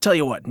Tell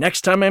you what,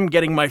 next time I'm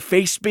getting my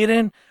face spit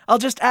in, I'll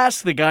just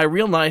ask the guy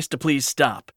real nice to please stop.